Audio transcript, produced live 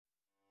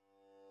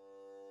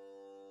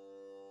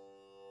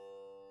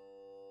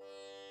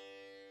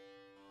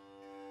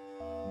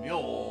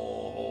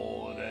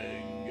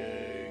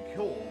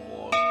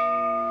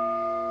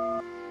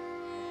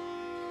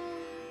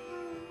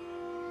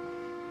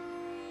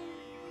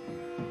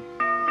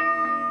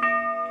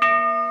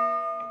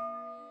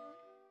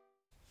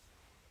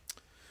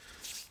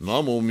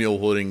Namo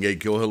Myoho Renge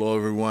Kyo. Hello,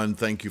 everyone.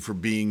 Thank you for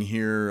being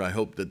here. I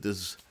hope that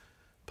this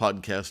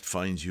podcast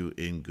finds you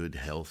in good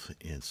health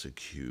and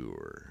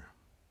secure.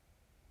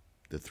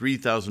 The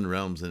 3,000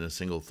 realms in a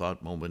single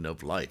thought moment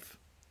of life.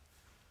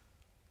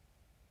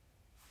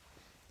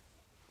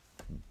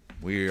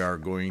 We are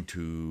going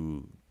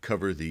to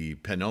cover the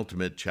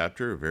penultimate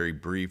chapter, a very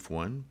brief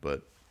one,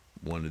 but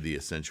one of the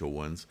essential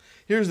ones.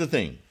 Here's the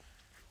thing.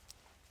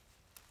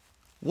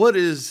 What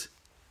is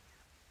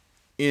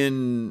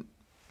in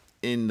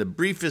the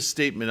briefest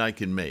statement I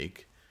can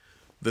make,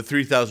 the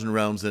 3,000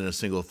 realms in a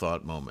single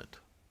thought moment?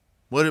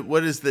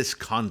 What is this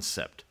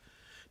concept?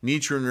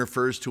 Nichiren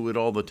refers to it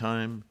all the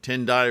time.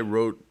 Tendai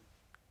wrote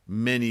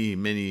many,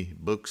 many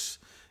books,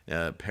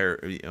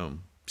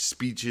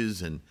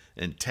 speeches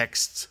and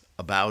texts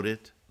about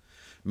it.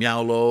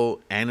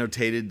 Miao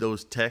annotated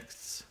those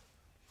texts.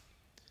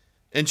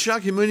 And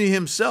Shakyamuni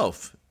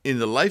himself, in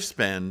the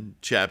lifespan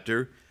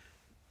chapter,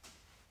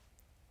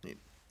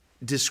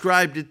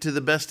 described it to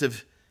the best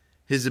of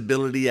his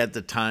ability at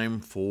the time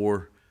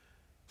for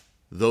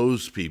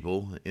those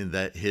people in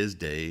his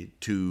day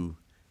to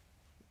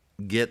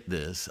get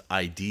this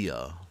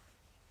idea.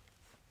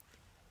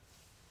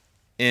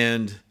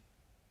 And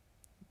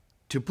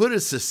to put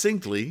it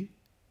succinctly,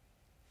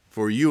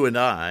 for you and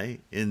I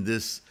in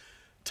this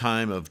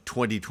time of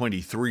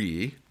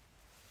 2023,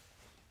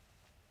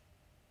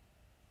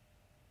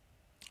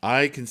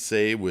 I can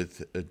say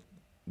with a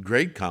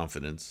great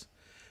confidence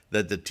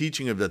that the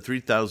teaching of the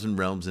 3,000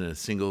 realms in a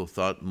single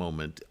thought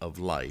moment of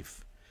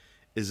life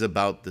is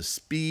about the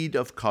speed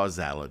of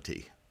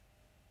causality.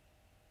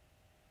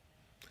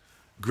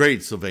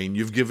 Great, Sylvain.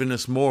 You've given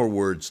us more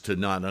words to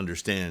not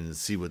understand and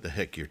see what the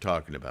heck you're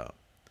talking about.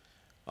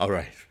 All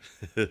right.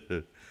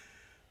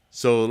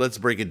 So let's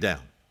break it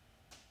down.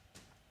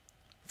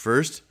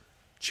 First,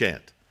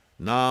 chant.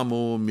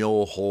 Namo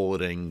Myoho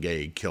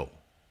Renge Kyo.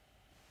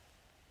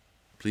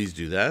 Please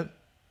do that.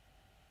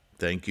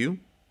 Thank you.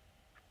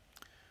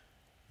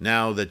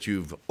 Now that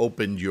you've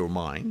opened your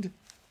mind,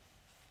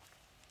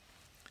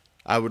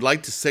 I would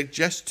like to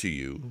suggest to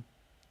you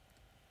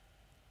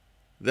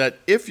that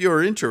if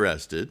you're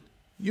interested,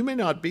 you may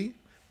not be,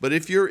 but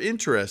if you're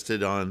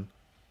interested on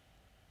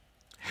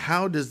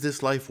how does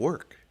this life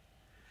work?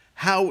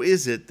 How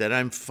is it that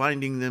I'm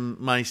finding them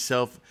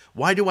myself?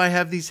 Why do I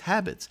have these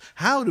habits?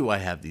 How do I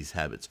have these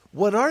habits?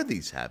 What are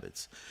these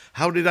habits?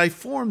 How did I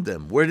form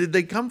them? Where did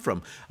they come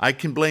from? I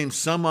can blame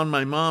some on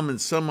my mom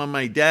and some on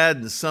my dad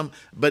and some,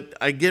 but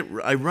I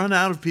run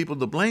out of people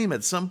to blame.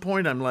 At some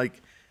point I'm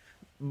like,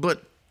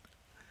 but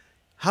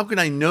how can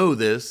I know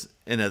this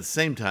and at the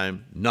same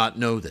time not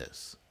know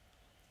this?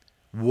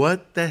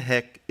 What the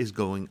heck is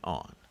going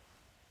on?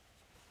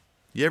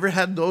 You ever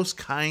had those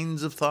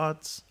kinds of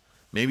thoughts?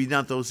 Maybe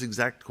not those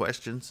exact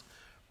questions,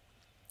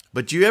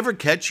 but do you ever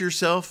catch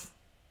yourself,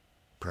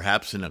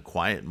 perhaps in a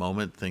quiet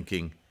moment,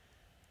 thinking,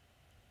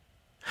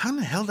 how in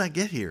the hell did I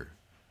get here?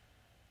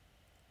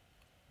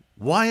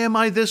 Why am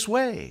I this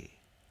way?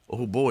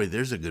 Oh boy,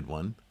 there's a good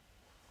one.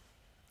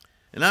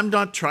 And I'm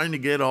not trying to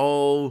get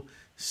all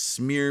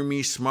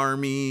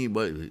smarmy,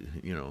 but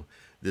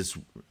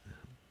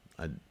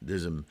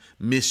there's a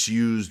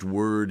misused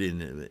word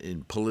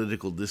in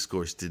political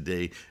discourse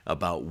today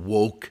about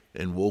woke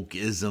and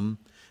wokeism.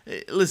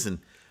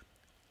 Listen,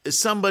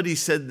 somebody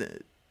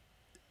said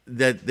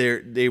that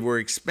they were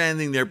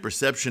expanding their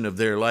perception of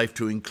their life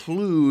to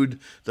include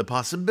the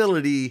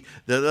possibility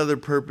that other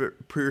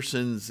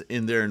persons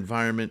in their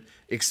environment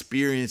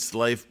experienced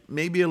life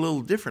maybe a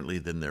little differently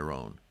than their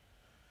own.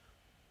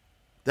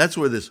 That's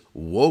where this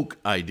woke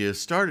idea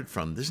started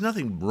from. There's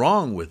nothing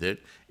wrong with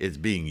it. It's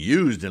being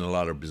used in a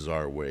lot of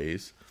bizarre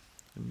ways.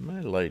 Is my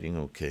lighting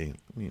okay?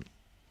 Is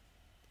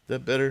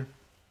that better?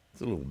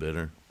 It's a little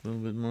better. A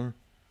little bit more.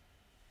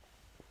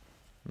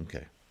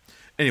 Okay.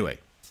 Anyway,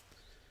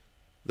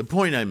 the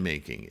point I'm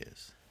making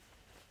is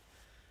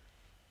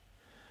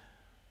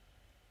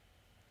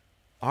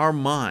our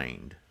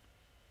mind,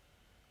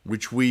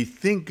 which we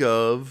think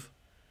of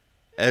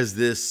as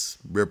this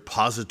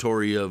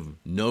repository of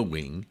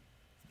knowing,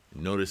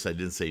 notice I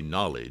didn't say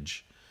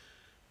knowledge,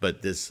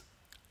 but this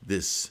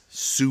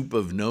soup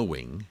of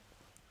knowing,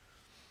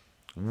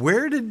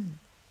 where did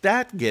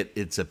that get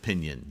its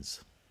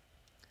opinions?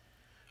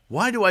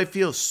 Why do I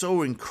feel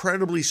so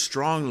incredibly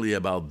strongly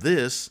about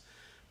this,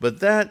 but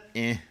that,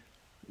 And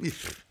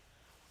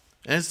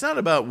it's not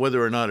about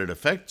whether or not it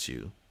affects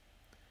you.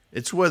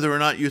 It's whether or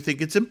not you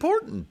think it's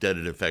important that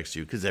it affects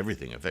you, because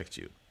everything affects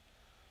you.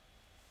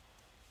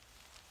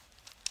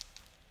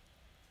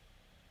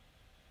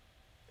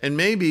 And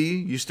maybe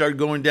you start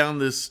going down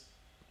this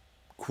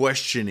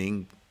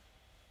questioning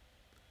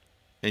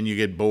and you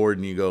get bored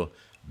and you go,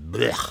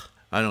 blech,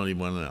 I don't even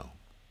want to know.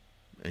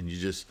 And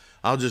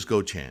I'll just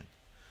go chant.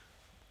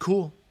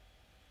 Cool.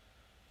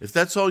 If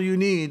that's all you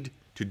need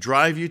to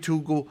drive you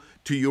to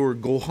your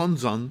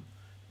Gohonzon,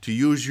 to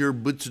use your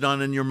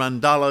Butsudan and your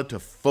mandala to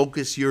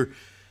focus your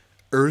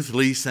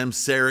earthly,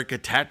 samsaric,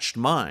 attached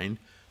mind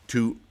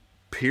to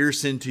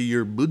pierce into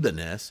your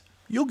Buddha-ness,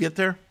 you'll get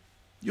there.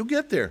 You'll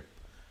get there.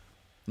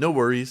 No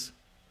worries.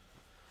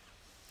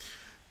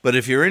 But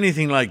if you're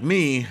anything like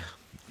me,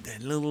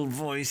 that little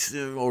voice,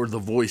 or the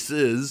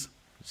voices,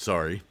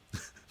 sorry,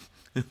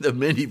 the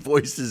many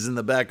voices in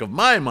the back of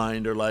my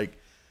mind are like,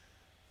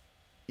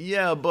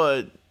 yeah,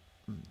 but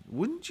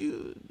wouldn't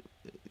you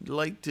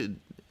like to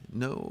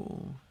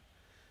know?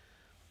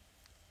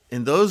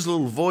 And those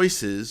little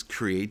voices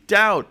create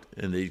doubt,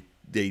 and they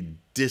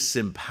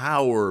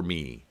disempower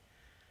me.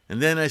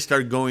 And then I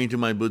start going to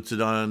my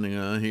Butsudan,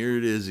 and here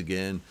it is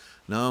again.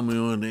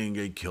 Namu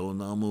Renge Kyo,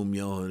 Namu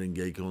Myoho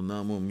Renge Kyo,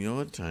 Namu Myoho.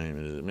 What time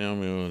is it?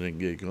 Namu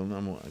Renge Kyo,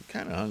 Namu. I'm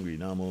kind of hungry.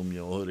 Namu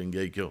Myoho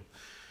Renge Kyo.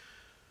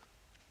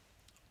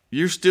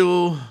 You're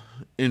still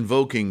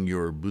invoking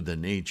your Buddha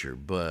nature,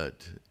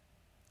 but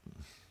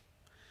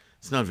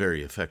it's not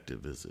very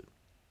effective, is it?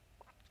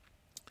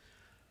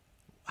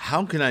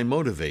 How can I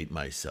motivate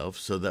myself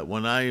so that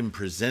when I am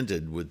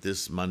presented with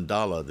this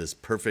mandala, this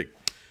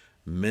perfect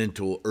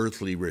mental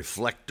earthly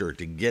reflector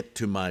to get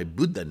to my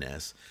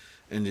Buddha-ness,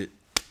 and it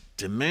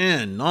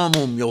demand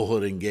Namu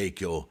Myoho Renge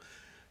Kyo,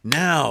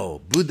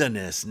 now,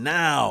 Buddha-ness,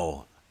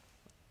 now.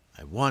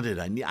 I want it,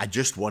 I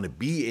just want to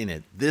be in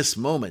it, this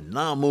moment.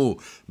 Namu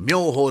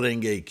Myoho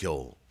Renge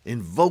Kyo.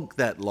 Invoke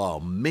that law,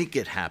 make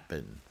it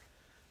happen.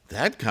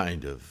 That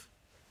kind of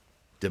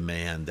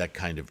demand, that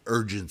kind of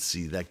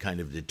urgency, that kind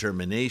of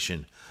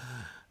determination.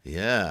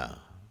 Yeah.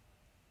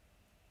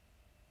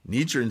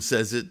 Nichiren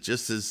says it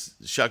just as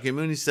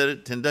Shakyamuni said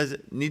it.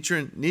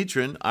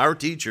 Nichiren, our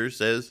teacher,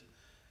 says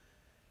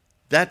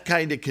that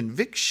kind of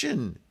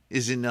conviction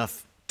is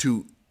enough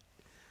to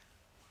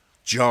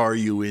jar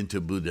you into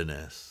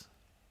Buddha-ness.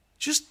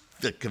 Just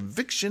the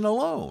conviction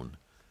alone.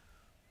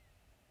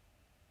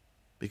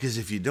 Because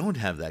if you don't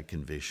have that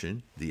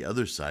conviction, the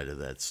other side of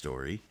that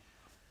story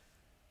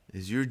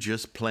is you're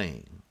just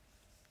playing.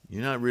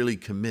 You're not really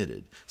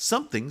committed.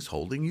 Something's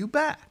holding you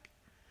back.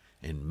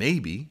 And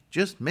maybe,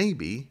 just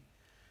maybe,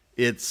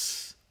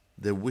 it's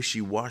the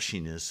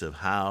wishy-washiness of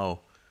how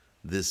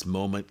this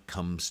moment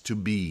comes to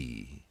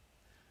be.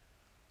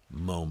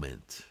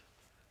 Moment.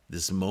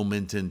 This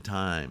moment in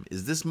time.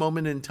 Is this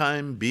moment in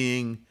time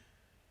being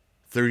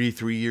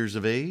 33 years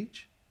of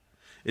age?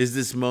 Is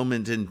this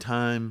moment in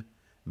time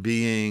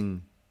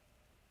being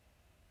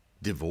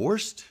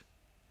divorced?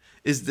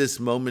 Is this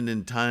moment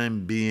in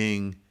time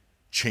being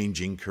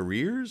changing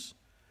careers?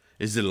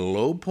 Is it a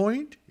low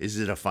point? Is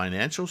it a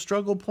financial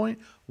struggle point?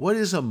 What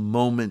is a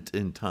moment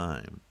in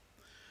time?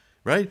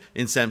 Right?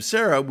 In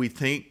samsara, we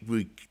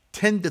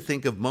tend to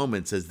think of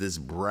moments as this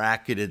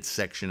bracketed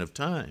section of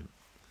time.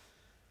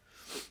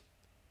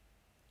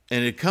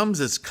 And it comes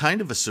as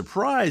kind of a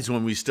surprise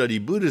when we study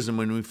Buddhism,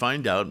 when we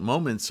find out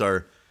moments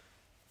are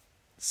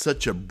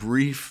such a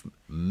brief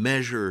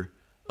measure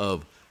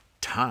of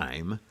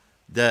time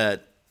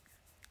that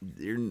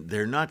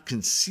they're not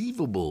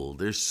conceivable.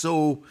 They're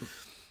so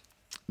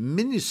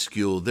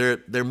minuscule.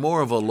 They're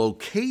more of a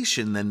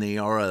location than they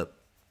are a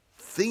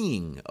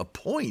thing, a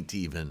point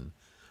even.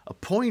 A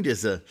point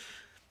is a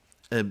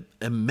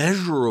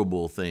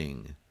measurable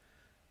thing.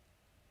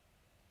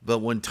 But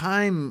when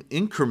time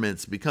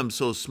increments become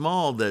so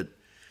small that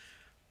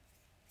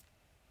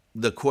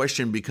the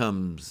question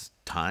becomes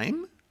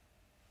time?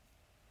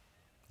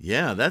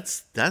 Yeah,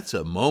 that's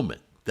a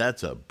moment.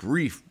 That's a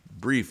brief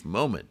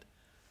moment.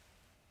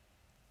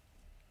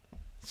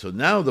 So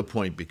now the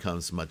point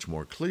becomes much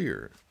more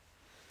clear.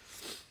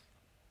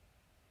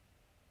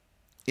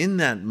 In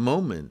that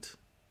moment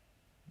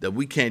that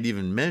we can't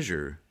even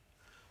measure,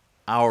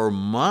 our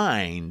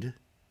mind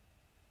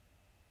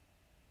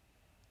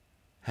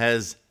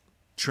has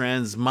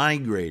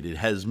transmigrated,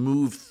 has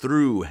moved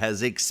through,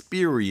 has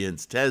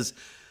experienced, has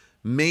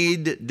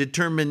made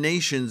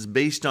determinations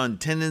based on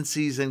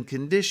tendencies and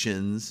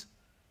conditions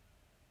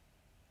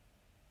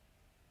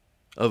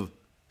of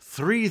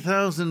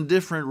 3,000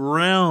 different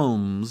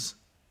realms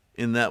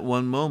in that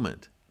one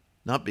moment.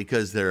 Not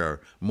because there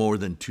are more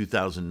than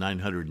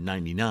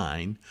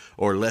 2,999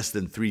 or less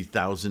than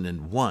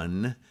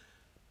 3,001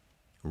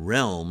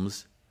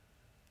 realms.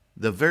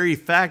 The very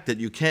fact that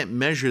you can't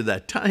measure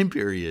that time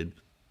period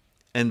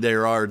and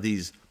there are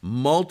these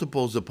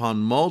multiples upon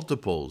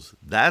multiples,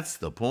 that's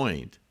the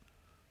point.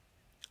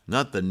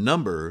 Not the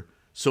number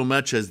so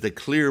much as the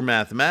clear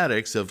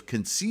mathematics of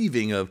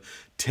conceiving of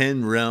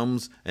 10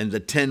 realms and the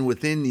 10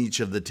 within each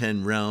of the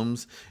 10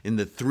 realms in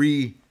the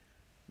 3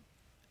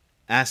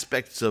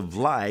 aspects of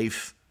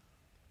life,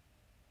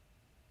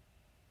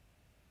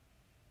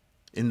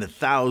 in the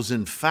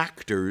 1,000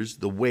 factors,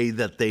 the way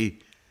that they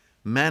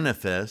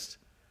manifest,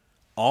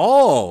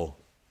 all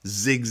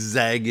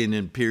zigzagging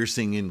and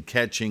piercing and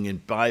catching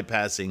and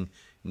bypassing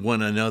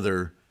one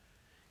another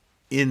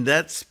in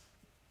that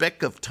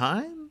speck of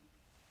time?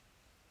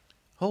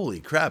 Holy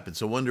crap,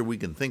 it's a wonder we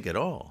can think at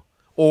all.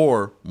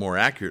 Or, more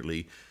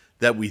accurately,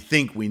 that we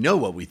think we know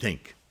what we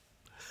think.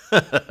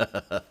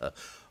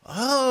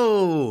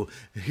 Oh,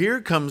 here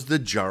comes the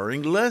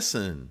jarring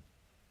lesson.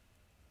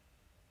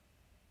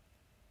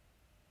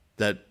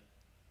 That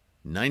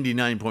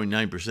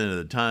 99.9% of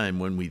the time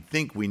when we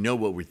think we know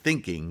what we're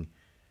thinking,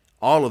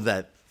 all of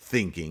that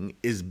thinking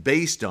is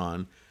based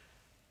on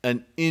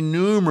an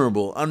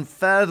innumerable,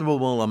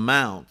 unfathomable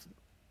amount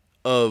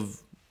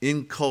of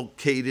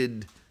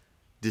inculcated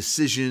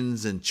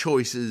decisions and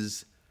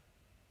choices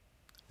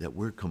that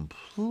we're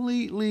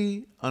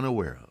completely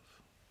unaware of.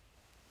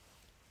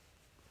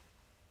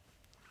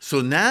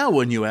 So now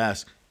when you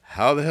ask,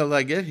 how the hell did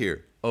I get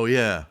here? Oh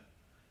yeah,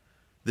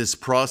 this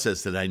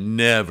process that I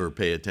never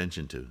pay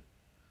attention to.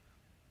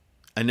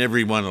 I never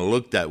even want to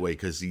look that way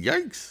because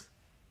yikes.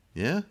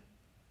 Yeah?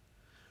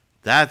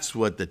 That's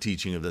what the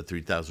teaching of the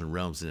 3,000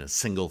 realms in a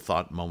single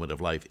thought moment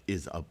of life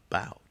is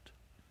about.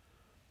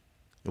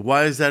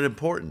 Why is that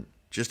important?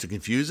 Just to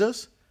confuse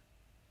us?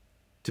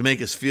 To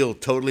make us feel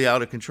totally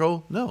out of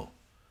control? No.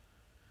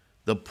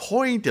 The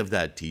point of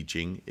that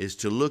teaching is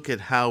to look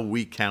at how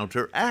we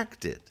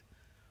counteract it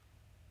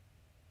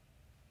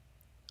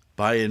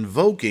by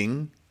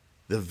invoking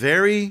the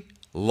very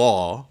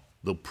law,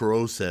 the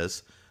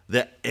process,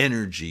 the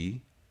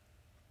energy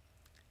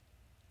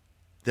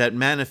that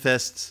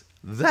manifests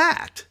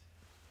that.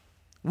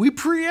 We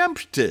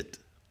preempt it.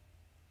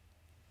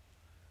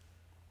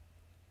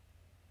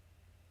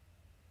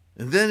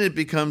 And then it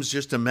becomes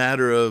just a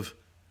matter of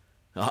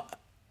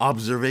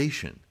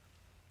observation,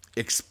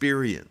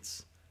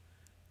 experience,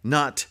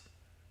 not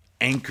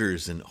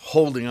anchors and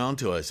holding on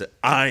to us.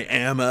 I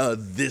am a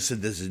this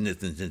and this and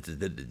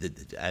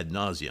this ad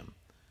nauseum.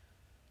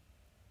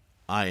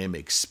 I am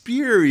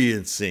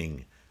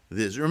experiencing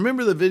this.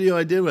 Remember the video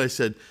I did where I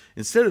said,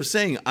 instead of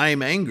saying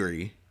I'm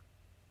angry,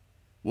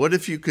 what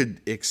if you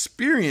could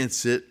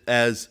experience it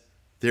as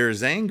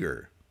there's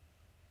anger?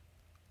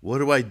 What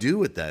do I do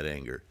with that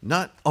anger?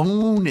 Not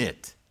own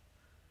it.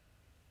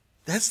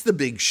 That's the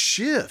big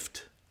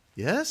shift.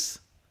 Yes?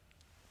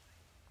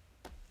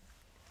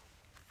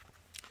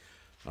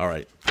 All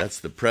right, that's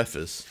the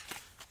preface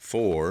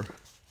for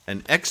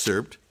an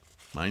excerpt.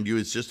 Mind you,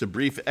 it's just a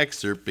brief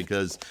excerpt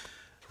because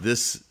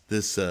this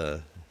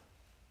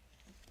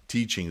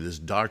teaching, this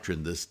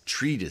doctrine, this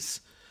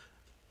treatise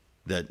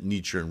that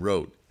Nietzsche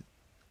wrote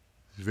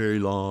is very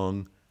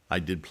long. I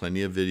did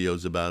plenty of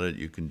videos about it.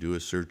 You can do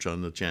a search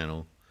on the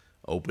channel.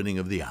 Opening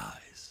of the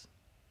eyes.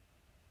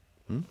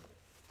 And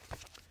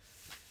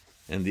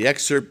the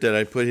excerpt that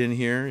I put in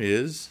here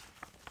is,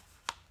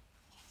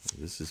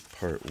 this is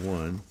part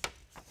 1.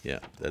 Yeah,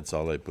 that's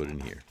all I put in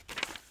here.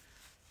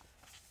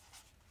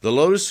 The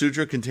Lotus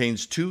Sutra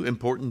contains 2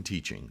 important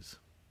teachings.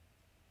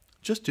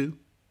 Just 2.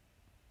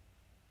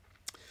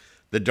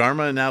 The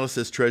Dharma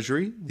Analysis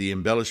Treasury, the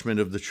embellishment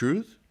of the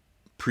truth,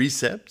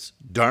 precepts,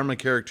 Dharma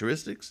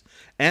characteristics,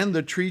 and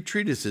the Tree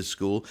Treatises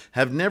School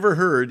have never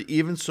heard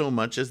even so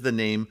much as the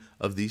name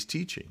of these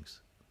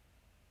teachings.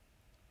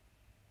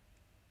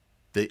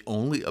 They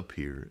only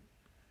appear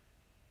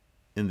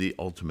in the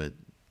ultimate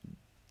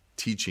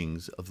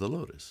teachings of the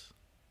Lotus.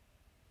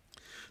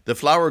 The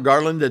Flower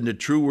Garland and the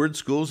True Word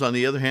Schools, on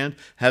the other hand,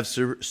 have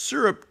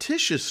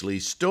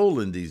surreptitiously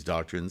stolen these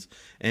doctrines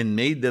and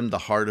made them the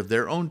heart of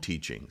their own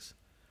teachings.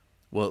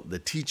 Well, the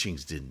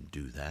teachings didn't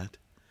do that.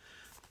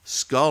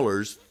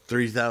 Scholars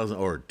 3,000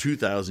 or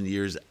 2,000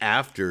 years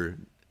after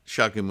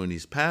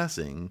Shakyamuni's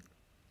passing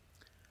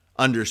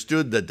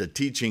understood that the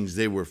teachings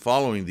they were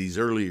following, these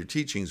earlier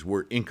teachings,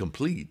 were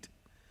incomplete.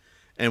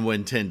 And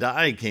when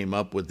Tendai came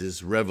up with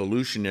this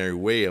revolutionary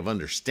way of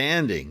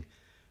understanding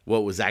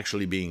what was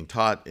actually being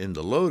taught in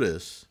the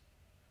Lotus,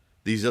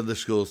 these other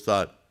schools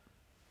thought,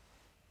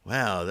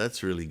 wow,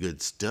 that's really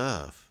good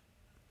stuff.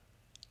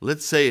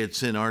 Let's say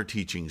it's in our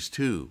teachings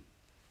too.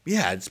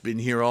 Yeah, it's been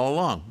here all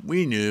along.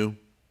 We knew.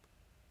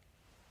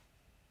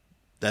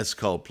 That's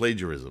called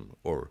plagiarism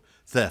or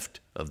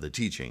theft of the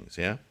teachings,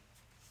 yeah?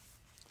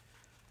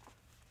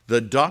 The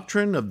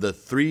doctrine of the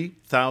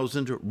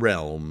 3,000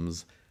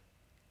 realms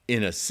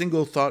in a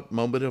single thought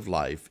moment of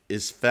life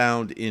is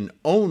found in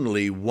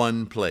only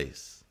one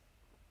place.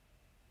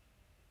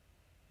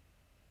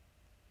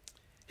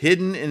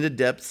 Hidden in the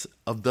depths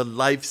of the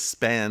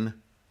lifespan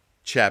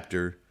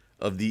chapter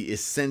of the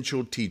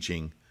essential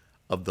teaching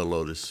of the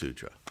Lotus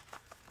Sutra.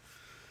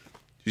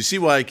 You see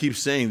why I keep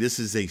saying this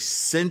is a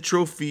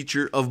central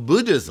feature of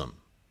Buddhism.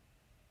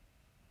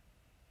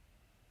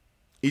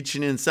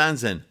 Ichinen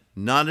Sanzen,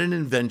 not an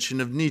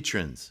invention of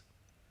Nichiren's.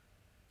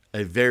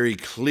 A very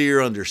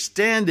clear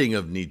understanding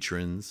of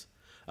Nichiren's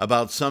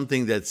about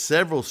something that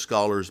several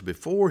scholars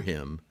before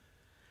him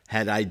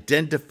had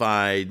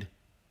identified,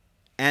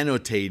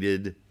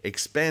 annotated,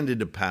 expanded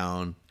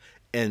upon,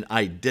 and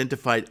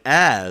identified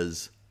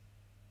as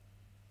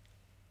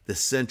the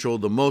central,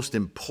 the most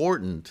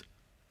important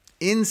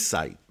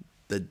insight,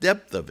 the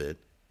depth of it,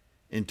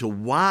 into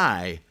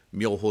why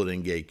Myoho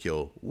Renge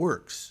Kyo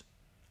works,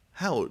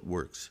 how it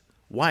works,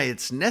 why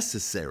it's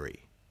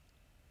necessary.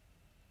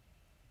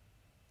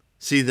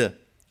 See, the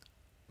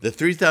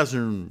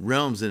 3,000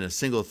 realms in a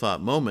single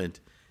thought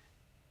moment,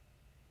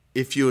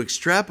 if you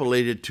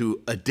extrapolate it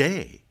to a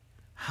day,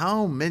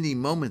 how many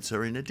moments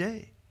are in a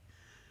day?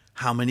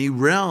 How many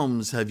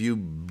realms have you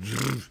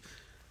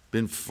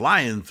been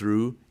flying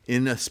through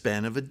in a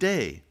span of a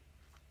day?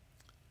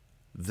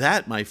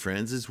 That, my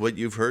friends, is what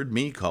you've heard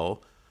me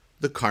call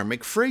the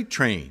karmic freight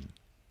train.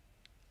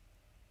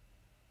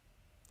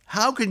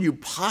 How can you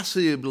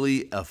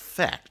possibly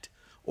affect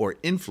or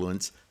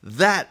influence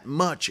that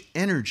much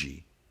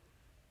energy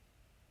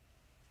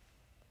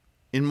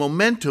in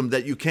momentum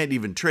that you can't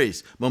even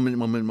trace? Moment.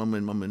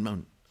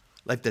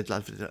 Like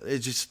that.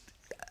 It's just,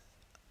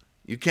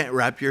 you can't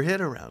wrap your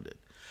head around it.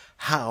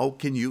 How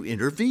can you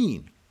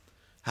intervene?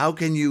 How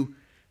can you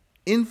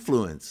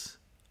influence?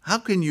 How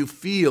can you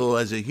feel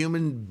as a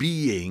human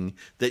being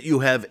that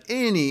you have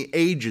any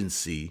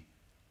agency?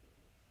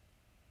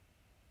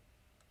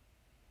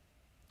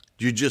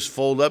 You just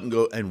fold up and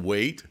go and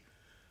wait.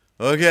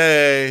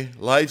 Okay,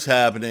 life's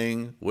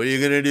happening. What are you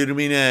going to do to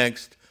me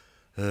next?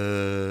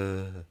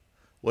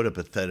 What a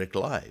pathetic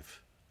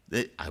life.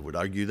 I would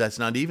argue that's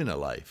not even a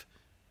life.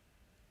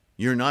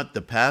 You're not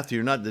the path.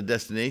 You're not the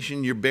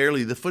destination. You're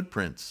barely the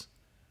footprints.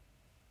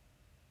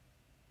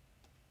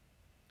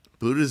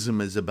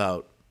 Buddhism is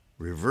about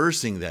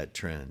reversing that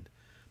trend,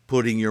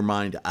 putting your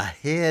mind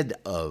ahead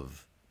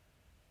of,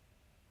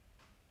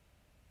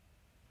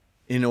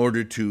 in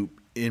order to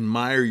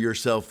admire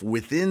yourself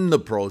within the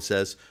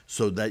process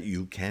so that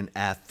you can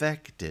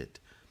affect it,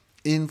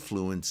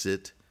 influence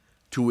it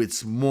to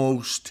its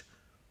most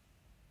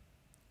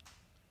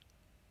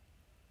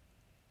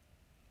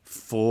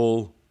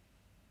full,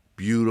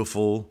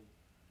 beautiful,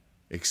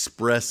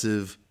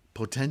 expressive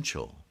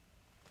potential.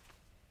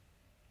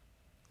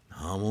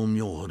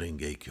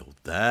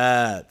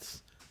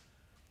 That's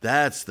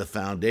the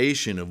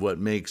foundation of what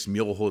makes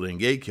Myoho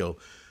Renge-kyo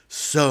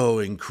so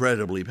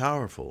incredibly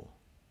powerful.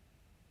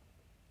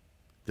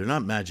 They're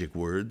not magic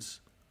words.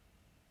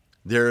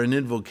 They're an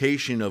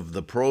invocation of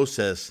the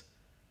process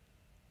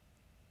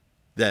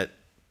that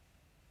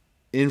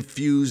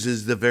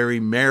infuses the very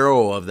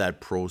marrow of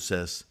that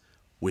process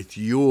with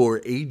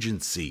your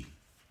agency.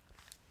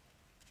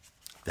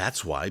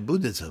 That's why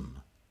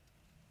Buddhism.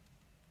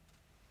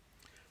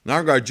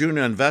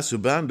 Nagarjuna and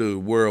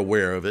Vasubandhu were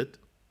aware of it.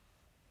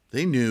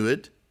 They knew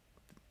it,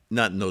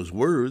 not in those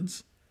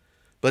words,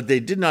 but they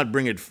did not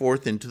bring it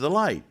forth into the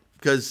light.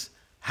 Because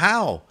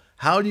how?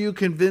 How do you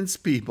convince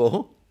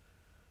people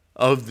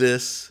of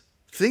this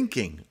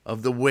thinking,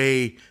 of the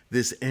way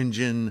this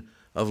engine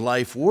of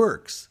life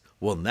works?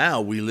 Well, now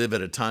we live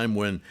at a time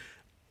when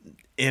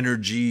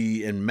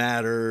energy and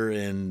matter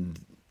and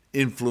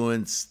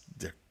influence,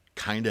 they're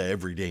kind of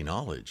everyday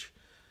knowledge.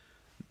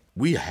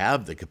 We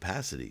have the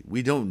capacity.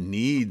 We don't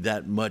need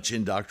that much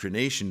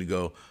indoctrination to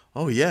go,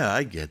 oh yeah,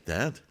 I get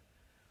that.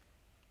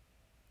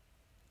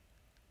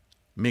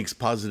 Makes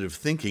positive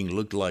thinking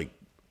look like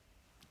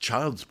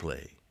child's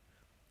play.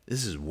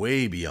 This is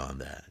way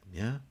beyond that,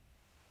 yeah?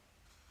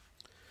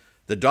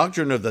 The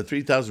doctrine of the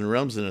 3,000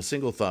 realms in a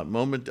single thought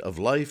moment of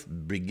life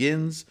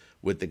begins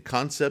with the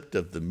concept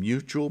of the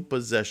mutual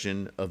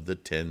possession of the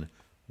 10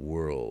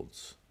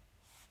 worlds.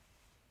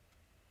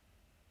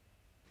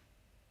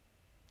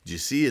 You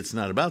see, it's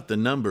not about the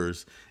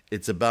numbers.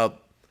 It's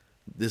about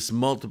this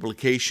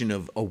multiplication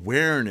of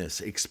awareness,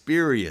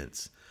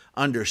 experience,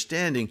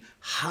 understanding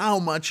how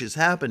much is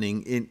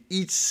happening in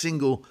each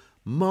single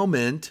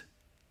moment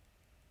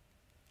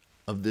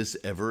of this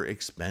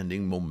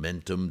ever-expanding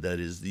momentum that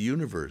is the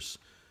universe,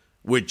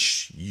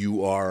 which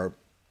you are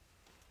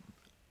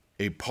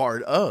a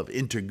part of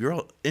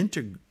integrally.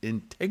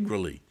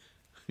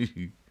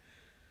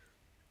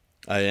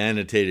 I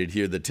annotated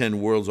here the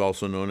 10 worlds,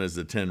 also known as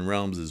the 10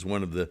 realms, is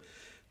one of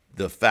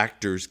the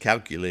factors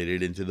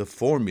calculated into the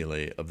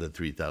formulae of the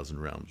 3,000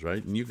 realms,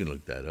 right? And you can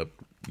look that up.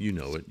 You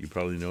know it. You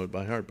probably know it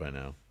by heart by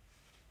now.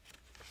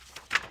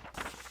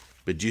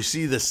 But do you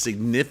see the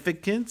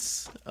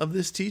significance of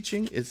this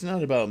teaching? It's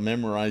not about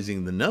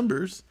memorizing the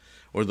numbers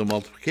or the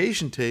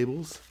multiplication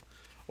tables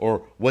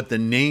or what the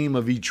name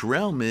of each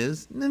realm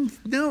is.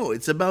 No,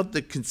 it's about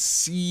the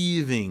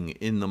conceiving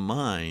in the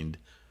mind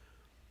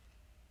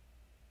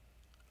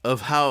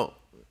of how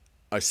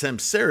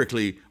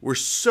samsarically we're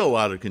so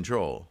out of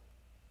control.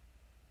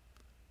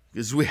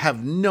 Because we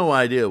have no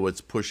idea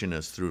what's pushing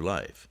us through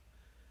life.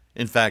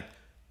 In fact,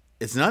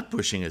 it's not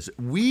pushing us.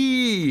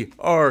 We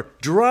are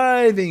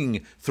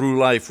driving through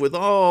life with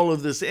all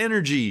of this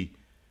energy,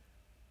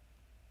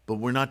 but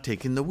we're not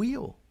taking the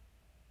wheel.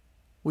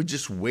 We're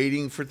just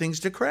waiting for things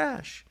to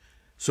crash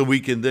so we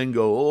can then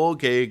go, oh,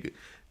 okay,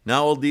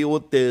 now I'll deal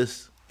with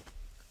this.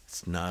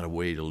 It's not a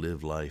way to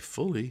live life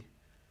fully.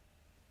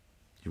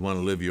 You want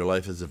to live your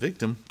life as a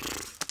victim?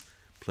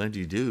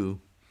 Plenty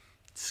do.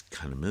 It's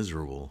kind of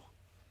miserable.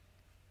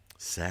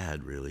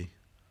 Sad, really.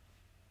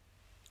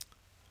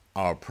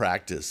 Our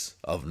practice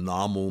of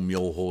Namo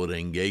Myoho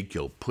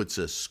Renge-kyo puts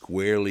us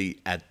squarely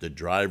at the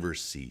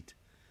driver's seat.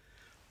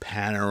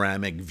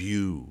 Panoramic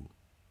view.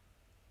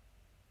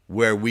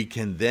 Where we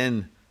can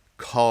then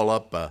call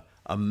up a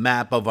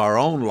map of our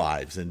own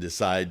lives and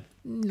decide,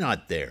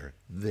 not there,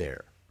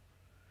 there.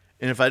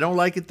 And if I don't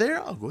like it there,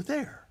 I'll go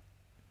there.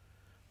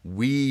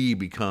 We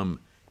become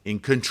in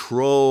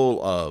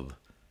control of,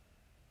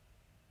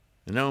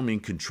 and I don't mean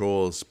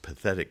control as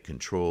pathetic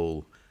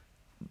control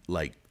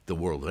like the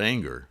world of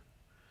anger.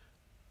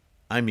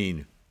 I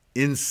mean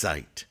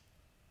insight,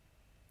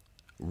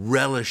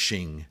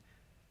 relishing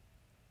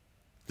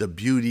the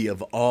beauty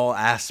of all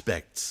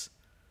aspects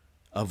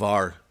of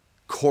our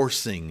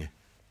coursing,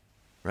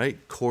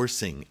 right?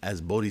 Coursing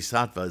as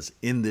bodhisattvas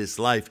in this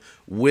life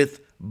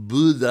with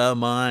Buddha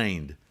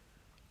mind,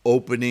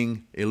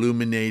 opening,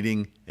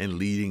 illuminating, and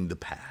leading the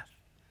path,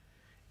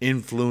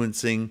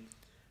 influencing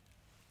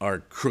our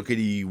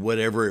crookedy,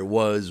 whatever it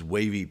was,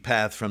 wavy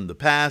path from the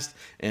past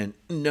and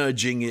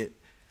nudging it.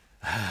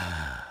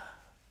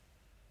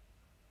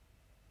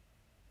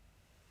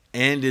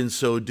 And in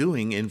so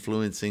doing,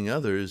 influencing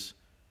others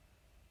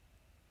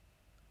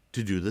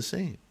to do the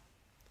same.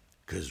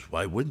 Because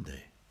why wouldn't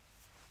they?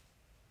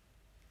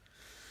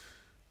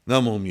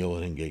 Namo Myoho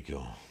Renge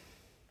Kyo.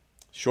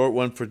 Short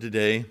one for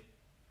today,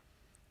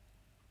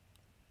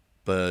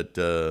 but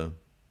a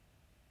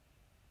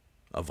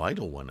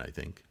vital one, I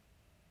think.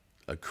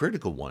 A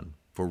critical one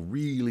for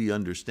really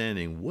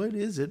understanding what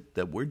is it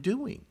that we're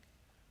doing.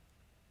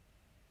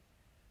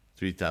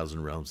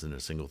 3,000 realms in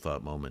a single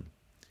thought moment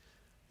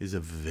is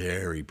a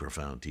very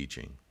profound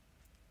teaching.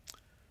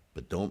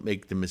 But don't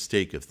make the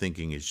mistake of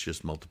thinking it's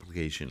just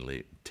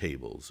multiplication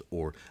tables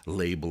or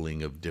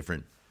labeling of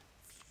different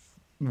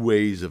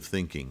ways of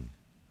thinking.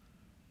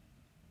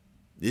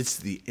 It's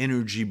the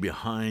energy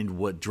behind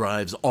what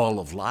drives all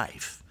of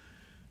life.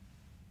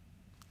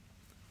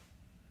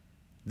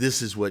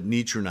 This is what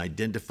Nichiren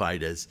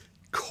identified as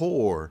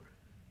core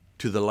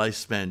to the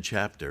lifespan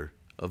chapter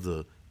of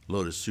the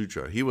Lotus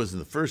Sutra. He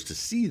wasn't the first to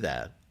see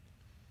that,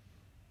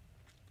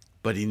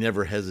 but he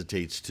never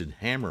hesitates to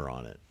hammer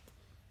on it,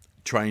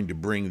 trying to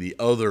bring the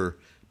other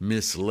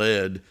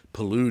misled,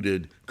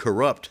 polluted,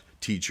 corrupt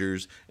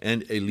teachers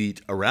and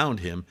elite around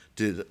him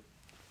to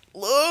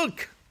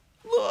look,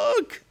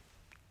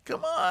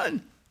 come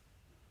on.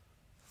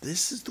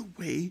 This is the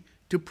way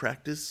to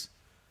practice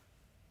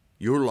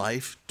your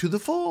life to the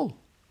full.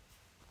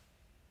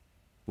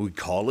 We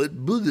call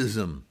it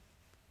Buddhism.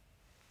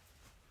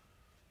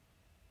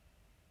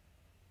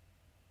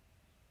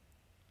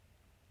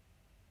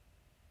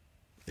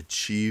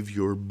 Achieve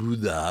your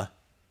Buddha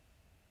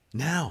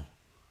now.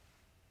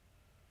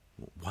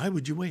 Why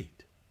would you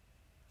wait?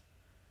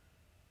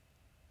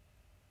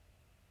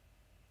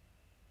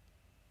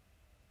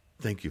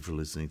 Thank you for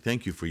listening.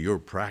 Thank you for your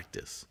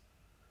practice.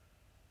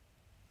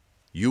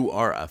 You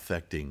are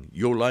affecting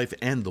your life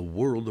and the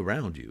world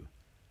around you.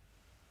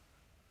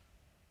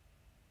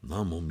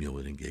 Namo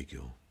Myoho Renge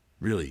Kyo.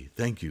 Really,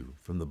 thank you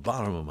from the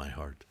bottom of my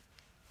heart.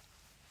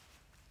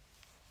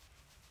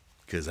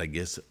 Because I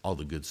guess all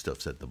the good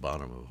stuff's at the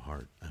bottom of the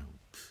heart. I don't,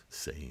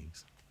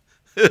 sayings.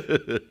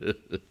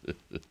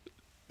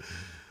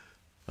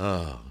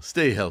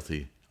 Stay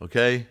healthy,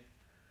 okay?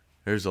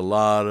 There's a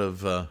lot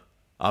of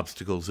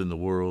obstacles in the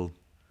world.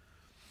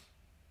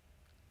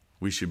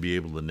 We should be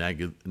able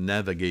to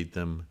navigate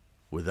them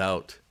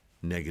without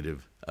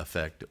negative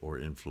effect or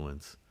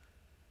influence.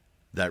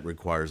 That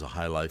requires a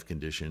high life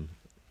condition.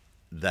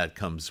 That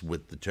comes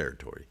with the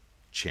territory.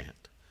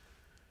 Chant.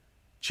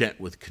 Chant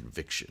with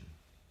conviction.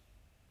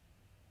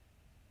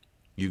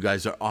 You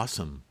guys are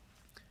awesome.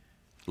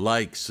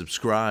 Like,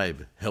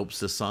 subscribe, helps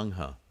the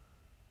Sangha.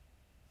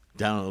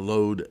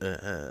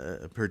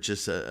 Download,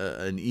 purchase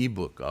an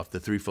ebook off the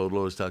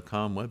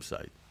threefoldlotus.com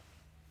website.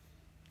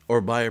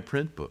 Or buy a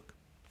print book.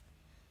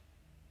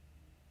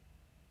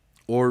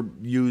 Or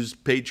use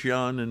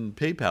Patreon and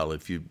PayPal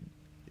if you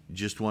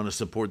just want to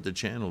support the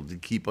channel to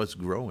keep us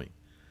growing.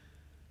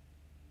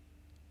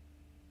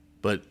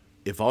 But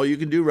if all you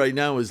can do right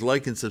now is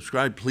like and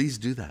subscribe, please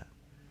do that.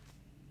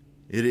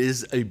 It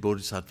is a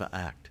bodhisattva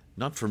act.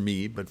 Not for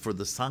me, but for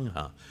the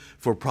Sangha,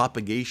 for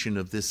propagation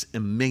of this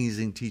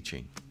amazing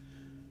teaching.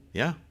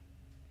 Yeah?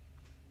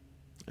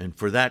 And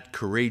for that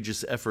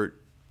courageous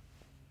effort,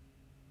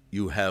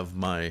 you have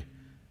my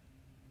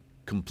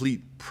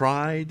complete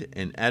pride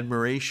and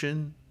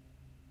admiration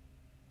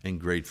and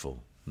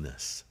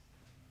gratefulness.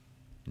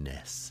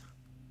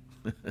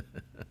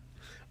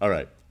 All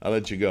right, I'll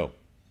let you go.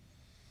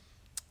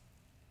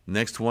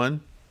 Next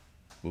one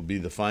will be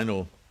the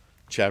final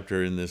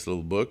chapter in this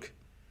little book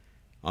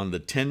on the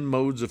 10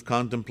 modes of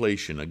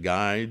contemplation, a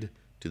guide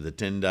to the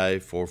Tendai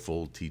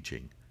Fourfold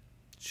teaching.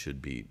 It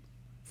should be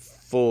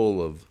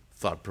full of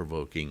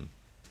thought-provoking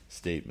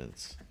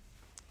statements.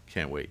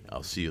 Can't wait.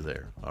 I'll see you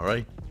there. All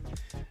right?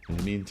 In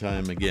the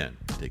meantime, again,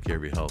 take care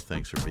of your health.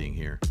 Thanks for being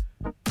here.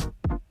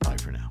 Bye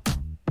for now.